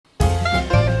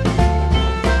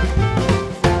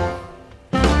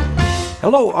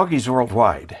Hello, Augies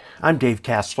Worldwide. I'm Dave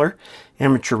Kassler,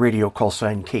 amateur radio call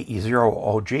sign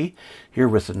KE0OG, here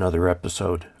with another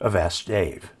episode of Ask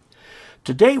Dave.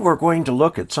 Today we're going to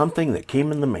look at something that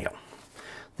came in the mail.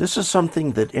 This is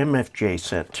something that MFJ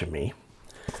sent to me.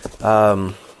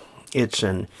 It's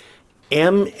an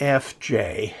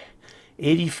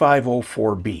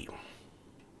MFJ-8504B.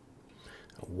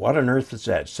 What on earth is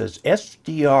that? It says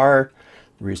SDR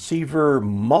Receiver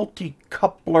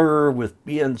Multi-Coupler with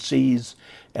BNCs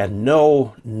and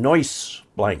no noise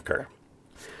blanker.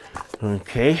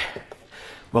 Okay,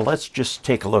 well, let's just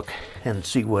take a look and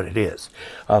see what it is.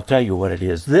 I'll tell you what it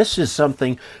is. This is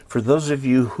something for those of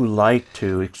you who like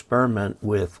to experiment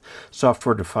with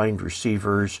software-defined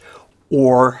receivers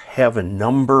or have a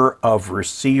number of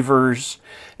receivers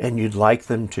and you'd like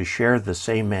them to share the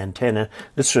same antenna.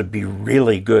 This would be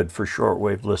really good for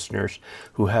shortwave listeners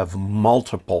who have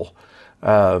multiple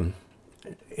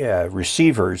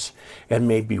receivers and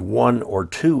maybe one or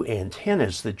two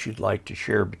antennas that you'd like to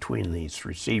share between these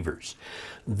receivers.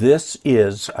 This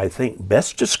is, I think,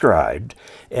 best described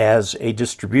as a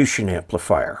distribution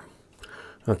amplifier.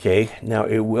 Okay, now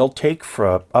it will take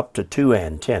for up to two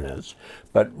antennas,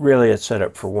 but really it's set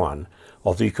up for one.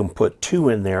 Although you can put two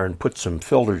in there and put some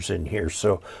filters in here.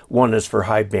 So one is for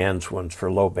high bands, one's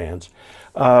for low bands.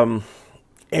 And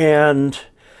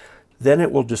then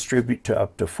it will distribute to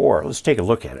up to four. Let's take a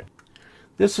look at it.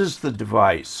 This is the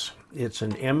device. It's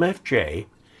an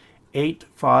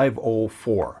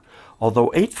MFJ-8504.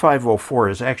 Although 8504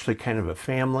 is actually kind of a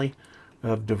family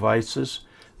of devices.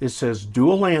 It says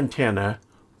dual antenna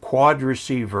quad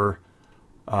receiver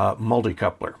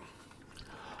multi-coupler.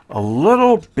 A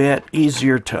little bit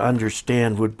easier to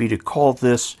understand would be to call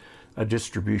this a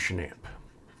distribution amp.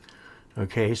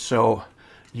 Okay, so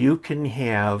you can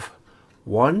have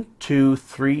 1, 2,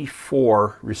 3,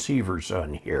 4 receivers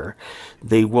on here.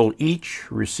 They will each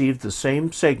receive the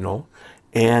same signal,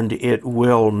 and it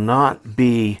will not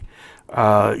be,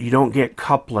 you don't get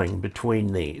coupling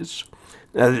between these.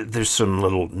 There's some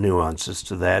little nuances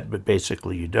to that, but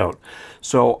basically you don't.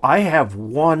 So I have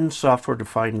one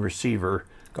software-defined receiver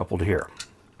coupled here.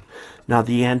 Now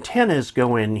the antennas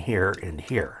go in here and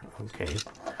here, okay,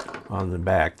 on the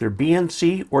back. They're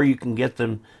BNC, or you can get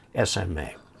them SMA.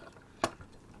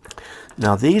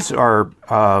 Now these are,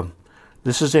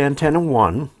 this is antenna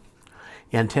 1.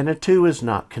 Antenna 2 is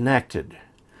not connected.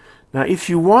 Now if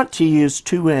you want to use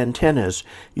two antennas,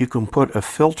 you can put a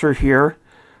filter here,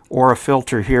 or a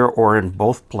filter here, or in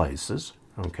both places,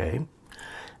 okay?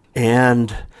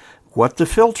 And what the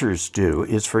filters do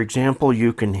is, for example,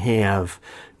 you can have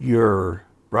your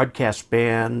broadcast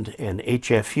band and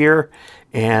HF here,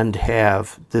 and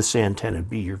have this antenna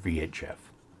be your VHF,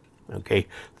 okay?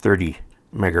 30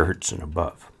 megahertz and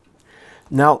above.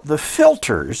 Now, the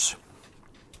filters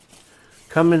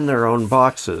come in their own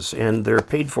boxes, and they're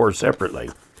paid for separately.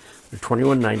 They're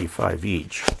 $21.95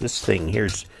 each. This thing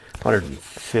here's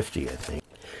 $150, I think.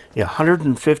 Yeah,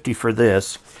 $150 for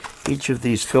this. Each of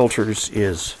these filters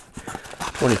is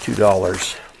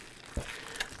 $22.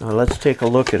 Now let's take a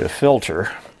look at a filter.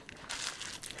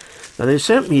 Now they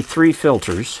sent me 3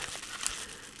 filters.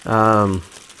 And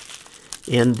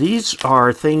these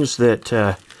are things that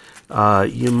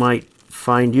you might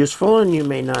find useful, and you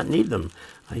may not need them.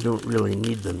 I don't really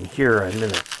need them here. I'm in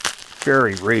a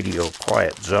very radio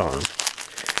quiet zone.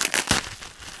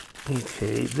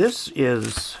 Okay, this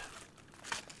is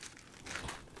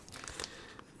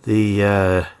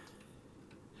the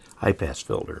high pass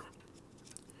filter.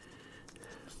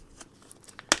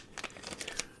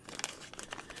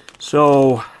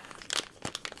 So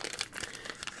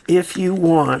if you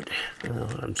want, oh,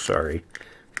 I'm sorry,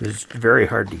 it's very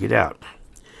hard to get out.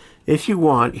 If you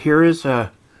want, here is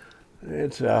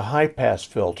it's a high pass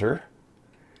filter.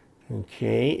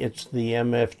 Okay, it's the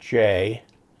MFJ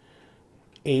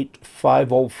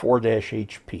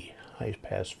 8504-HP high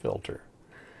pass filter.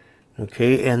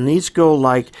 Okay, and these go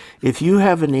like, if you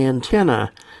have an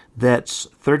antenna that's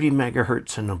 30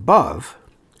 megahertz and above,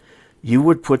 you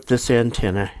would put this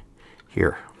antenna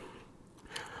here.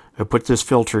 I put this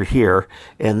filter here,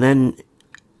 and then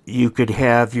you could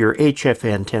have your HF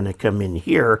antenna come in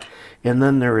here, and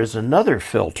then there is another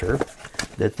filter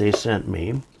that they sent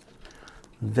me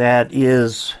that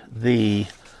is the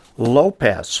low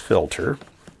pass filter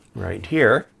right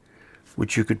here,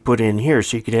 which you could put in here,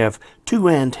 so you could have two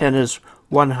antennas,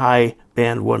 one high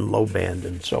band, one low band,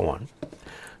 and so on.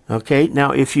 Okay,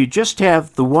 now if you just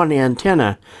have the one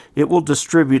antenna, it will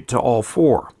distribute to all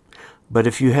four. But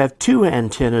if you have two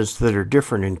antennas that are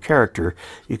different in character,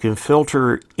 you can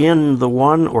filter in the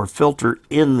one or filter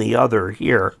in the other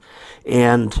here,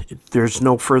 and there's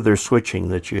no further switching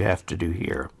that you have to do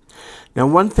here. Now,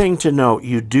 one thing to note,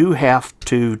 you do have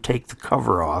to take the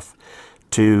cover off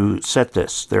to set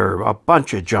this. There are a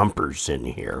bunch of jumpers in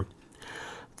here.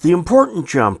 The important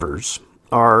jumpers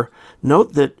are,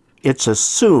 note that it's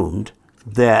assumed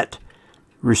that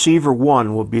receiver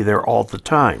 1 will be there all the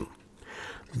time.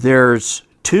 There's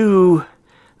two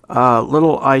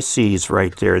little ICs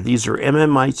right there. These are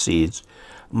MMICs,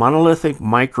 monolithic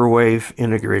microwave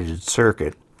integrated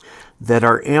circuit, that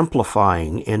are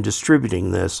amplifying and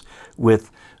distributing this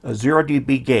with a 0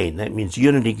 dB gain. That means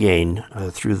unity gain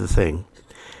through the thing.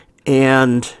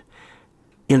 And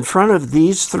in front of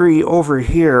these three over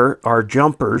here are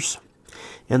jumpers,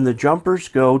 and the jumpers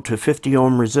go to 50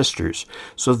 ohm resistors.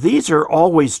 So these are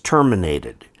always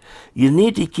terminated. You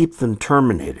need to keep them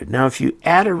terminated. Now, if you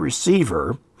add a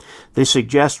receiver, they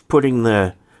suggest putting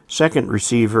the second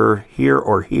receiver here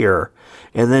or here,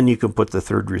 and then you can put the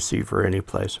third receiver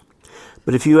anyplace.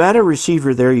 But if you add a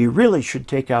receiver there, you really should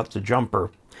take out the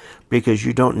jumper because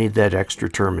you don't need that extra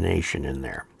termination in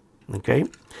there. Okay?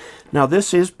 Now,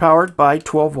 this is powered by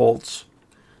 12 volts.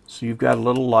 So you've got a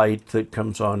little light that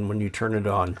comes on when you turn it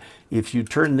on. If you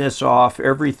turn this off,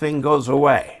 everything goes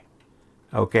away.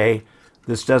 Okay?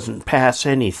 This doesn't pass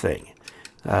anything.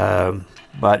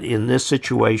 But in this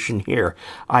situation here,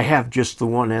 I have just the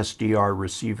one SDR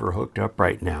receiver hooked up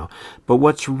right now. But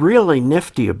what's really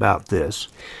nifty about this,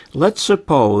 let's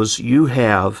suppose you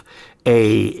have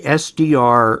a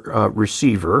SDR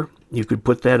receiver. You could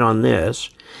put that on this.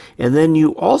 And then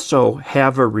you also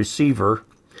have a receiver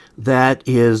that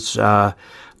is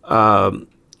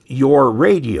your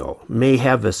radio may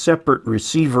have a separate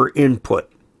receiver input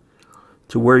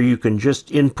to where you can just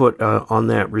input on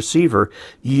that receiver.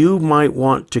 You might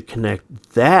want to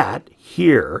connect that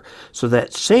here so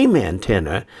that same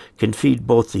antenna can feed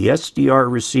both the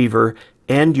SDR receiver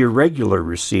and your regular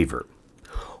receiver.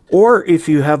 Or if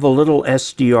you have a little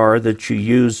SDR that you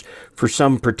use for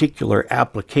some particular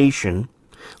application,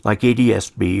 like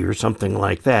ADS-B or something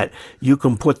like that, you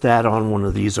can put that on one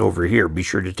of these over here. Be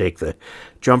sure to take the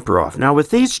jumper off. Now, with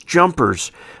these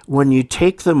jumpers, when you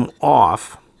take them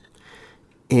off,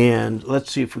 and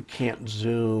let's see if we can't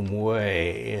zoom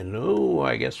way in. Oh,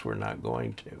 I guess we're not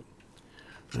going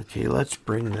to. Okay, let's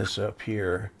bring this up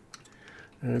here.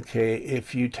 Okay,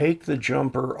 if you take the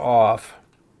jumper off,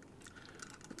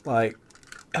 like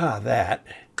that.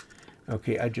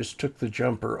 Okay, I just took the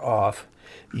jumper off.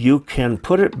 You can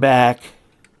put it back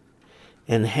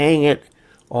and hang it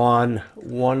on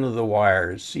one of the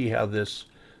wires. See how this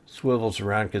swivels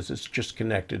around because it's just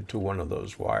connected to one of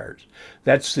those wires.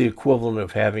 That's the equivalent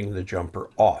of having the jumper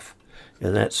off.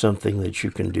 And that's something that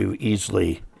you can do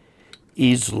easily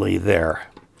there.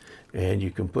 And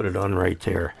you can put it on right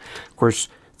there. Of course,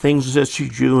 things that you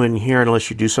do in here, unless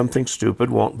you do something stupid,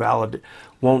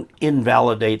 won't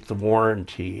invalidate the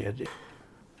warranty.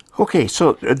 Okay,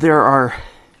 so there are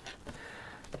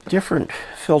different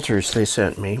filters they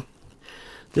sent me.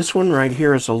 This one right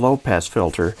here is a low-pass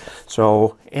filter,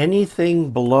 so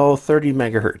anything below 30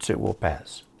 megahertz it will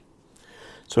pass.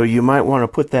 So you might want to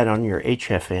put that on your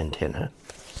HF antenna.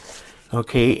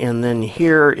 Okay, and then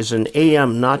here is an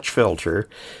AM notch filter.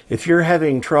 If you're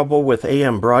having trouble with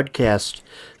AM broadcast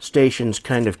stations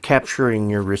kind of capturing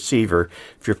your receiver,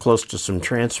 if you're close to some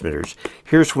transmitters,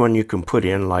 here's one you can put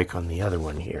in like on the other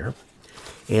one here.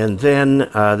 And then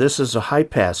this is a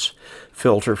high-pass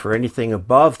filter for anything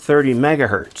above 30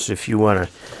 megahertz. If you want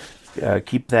to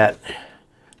keep that,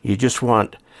 you just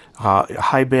want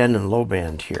high band and low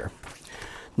band here.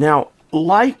 Now,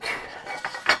 like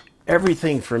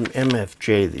everything from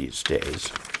MFJ these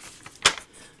days,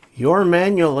 your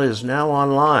manual is now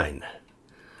online.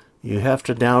 You have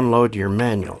to download your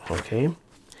manual, okay?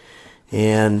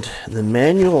 And the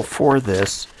manual for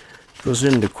this goes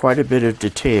into quite a bit of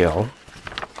detail.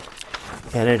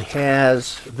 And it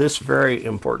has this very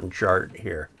important chart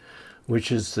here,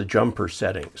 which is the jumper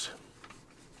settings.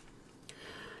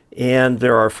 And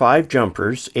there are 5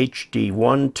 jumpers, HD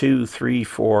 1, 2, 3,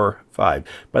 4, 5.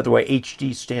 By the way,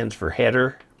 HD stands for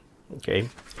header. Okay.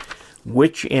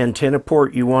 Which antenna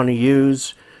port you want to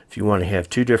use, if you want to have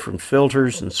 2 different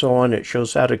filters and so on. It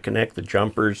shows how to connect the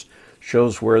jumpers,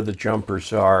 shows where the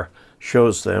jumpers are,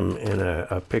 shows them in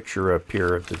a picture up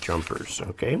here of the jumpers.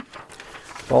 Okay.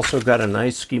 Also got a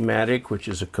nice schematic, which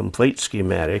is a complete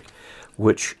schematic,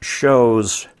 which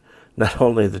shows not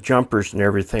only the jumpers and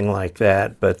everything like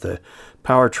that, but the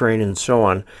powertrain and so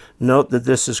on. Note that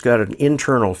this has got an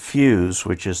internal fuse,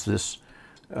 which is this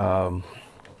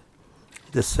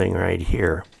this thing right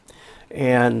here.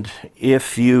 And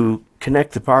if you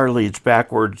connect the power leads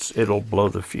backwards, it'll blow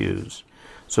the fuse.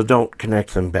 So don't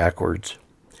connect them backwards.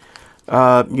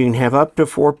 You can have up to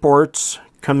 4 ports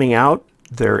coming out.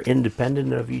 They're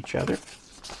independent of each other.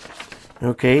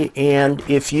 Okay, and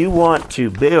if you want to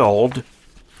build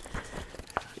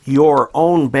your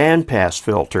own bandpass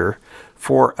filter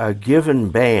for a given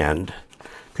band,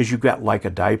 because you've got like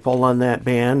a dipole on that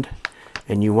band,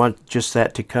 and you want just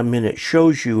that to come in, it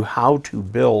shows you how to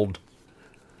build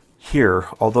here,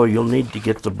 although you'll need to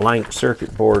get the blank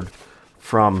circuit board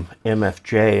from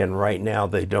MFJ, and right now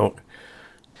they don't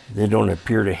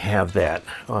appear to have that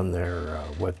on their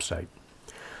website.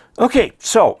 Okay,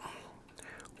 so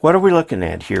what are we looking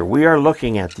at here? We are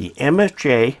looking at the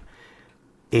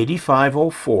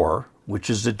MFJ-8504, which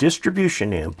is a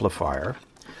distribution amplifier,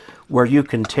 where you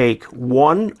can take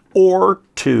 1 or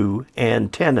 2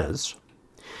 antennas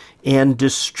and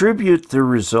distribute the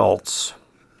results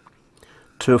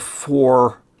to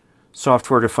 4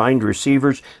 software-defined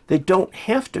receivers. They don't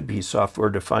have to be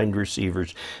software-defined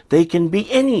receivers. They can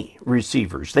be any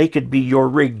receivers. They could be your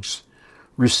rig's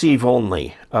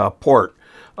receive-only port,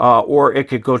 or it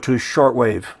could go to a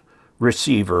shortwave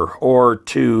receiver or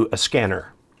to a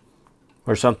scanner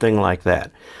or something like that.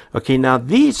 Okay, now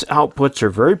these outputs are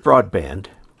very broadband.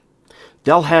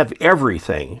 They'll have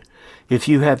everything. If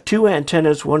you have 2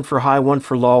 antennas, one for high, one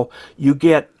for low, you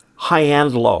get high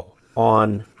and low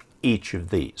on each of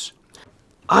these.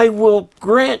 I will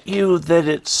grant you that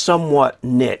it's somewhat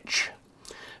niche.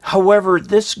 However,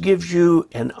 this gives you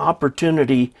an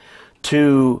opportunity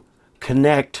to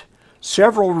connect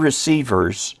several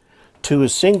receivers to a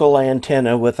single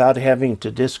antenna without having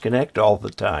to disconnect all the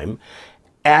time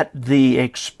at the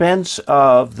expense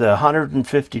of the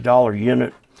 $150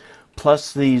 unit,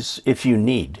 plus these, if you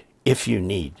need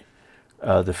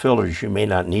the filters. You may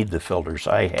not need the filters.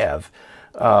 I have.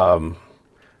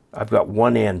 I've got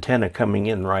 1 antenna coming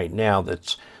in right now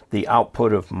that's the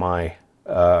output of my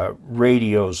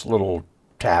radio's little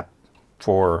tap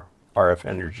for RF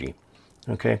energy.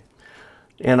 Okay,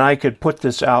 and I could put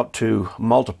this out to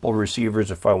multiple receivers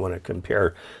if I want to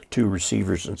compare 2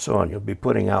 receivers and so on. You'll be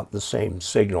putting out the same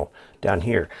signal down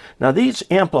here. Now these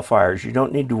amplifiers, you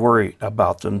don't need to worry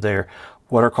about them. They're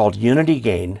what are called unity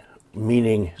gain,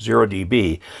 meaning 0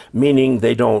 dB, meaning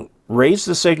they don't raise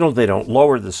the signal, they don't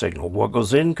lower the signal. What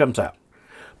goes in comes out.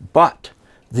 But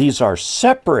these are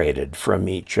separated from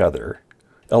each other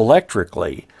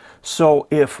electrically. So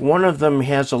if one of them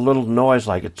has a little noise,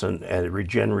 like it's a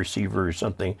regen receiver or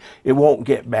something, it won't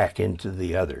get back into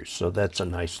the others. So that's a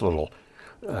nice little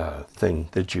thing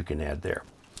that you can add there.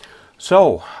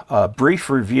 So a brief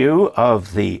review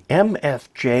of the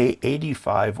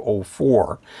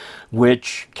MFJ-8504,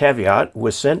 which, caveat,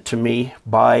 was sent to me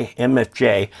by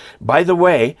MFJ. By the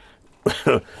way,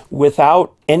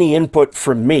 without any input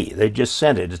from me. They just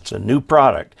sent it. It's a new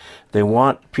product. They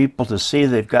want people to see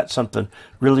they've got something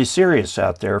really serious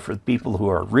out there for people who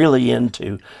are really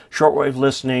into shortwave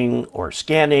listening or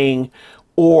scanning,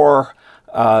 or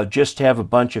just have a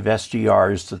bunch of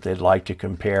SDRs that they'd like to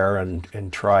compare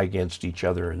and try against each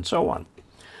other and so on.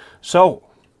 So,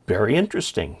 very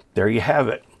interesting. There you have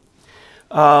it.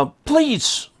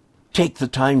 Please take the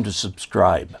time to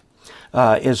subscribe.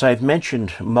 As I've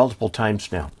mentioned multiple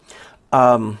times now,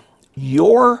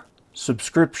 your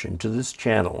subscription to this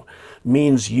channel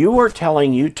means you are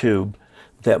telling YouTube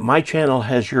that my channel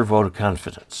has your vote of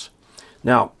confidence.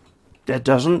 Now, that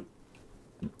doesn't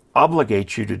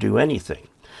obligate you to do anything.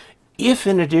 If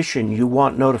in addition you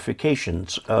want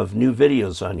notifications of new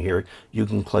videos on here, you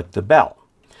can click the bell.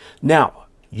 Now,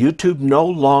 YouTube no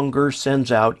longer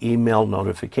sends out email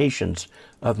notifications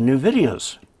of new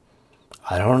videos.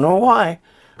 I don't know why,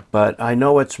 but I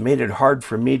know it's made it hard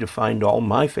for me to find all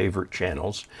my favorite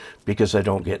channels because I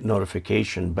don't get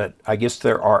notification, but I guess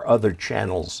there are other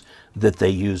channels that they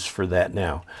use for that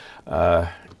now.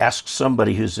 Ask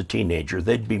somebody who's a teenager.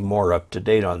 They'd be more up to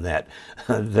date on that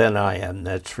than I am,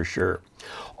 that's for sure.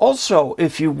 Also,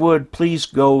 if you would, please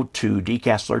go to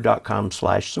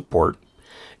dcastler.com/support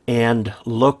and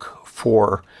look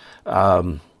for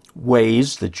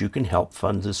ways that you can help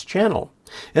fund this channel.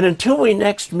 And until we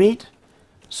next meet,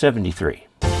 73.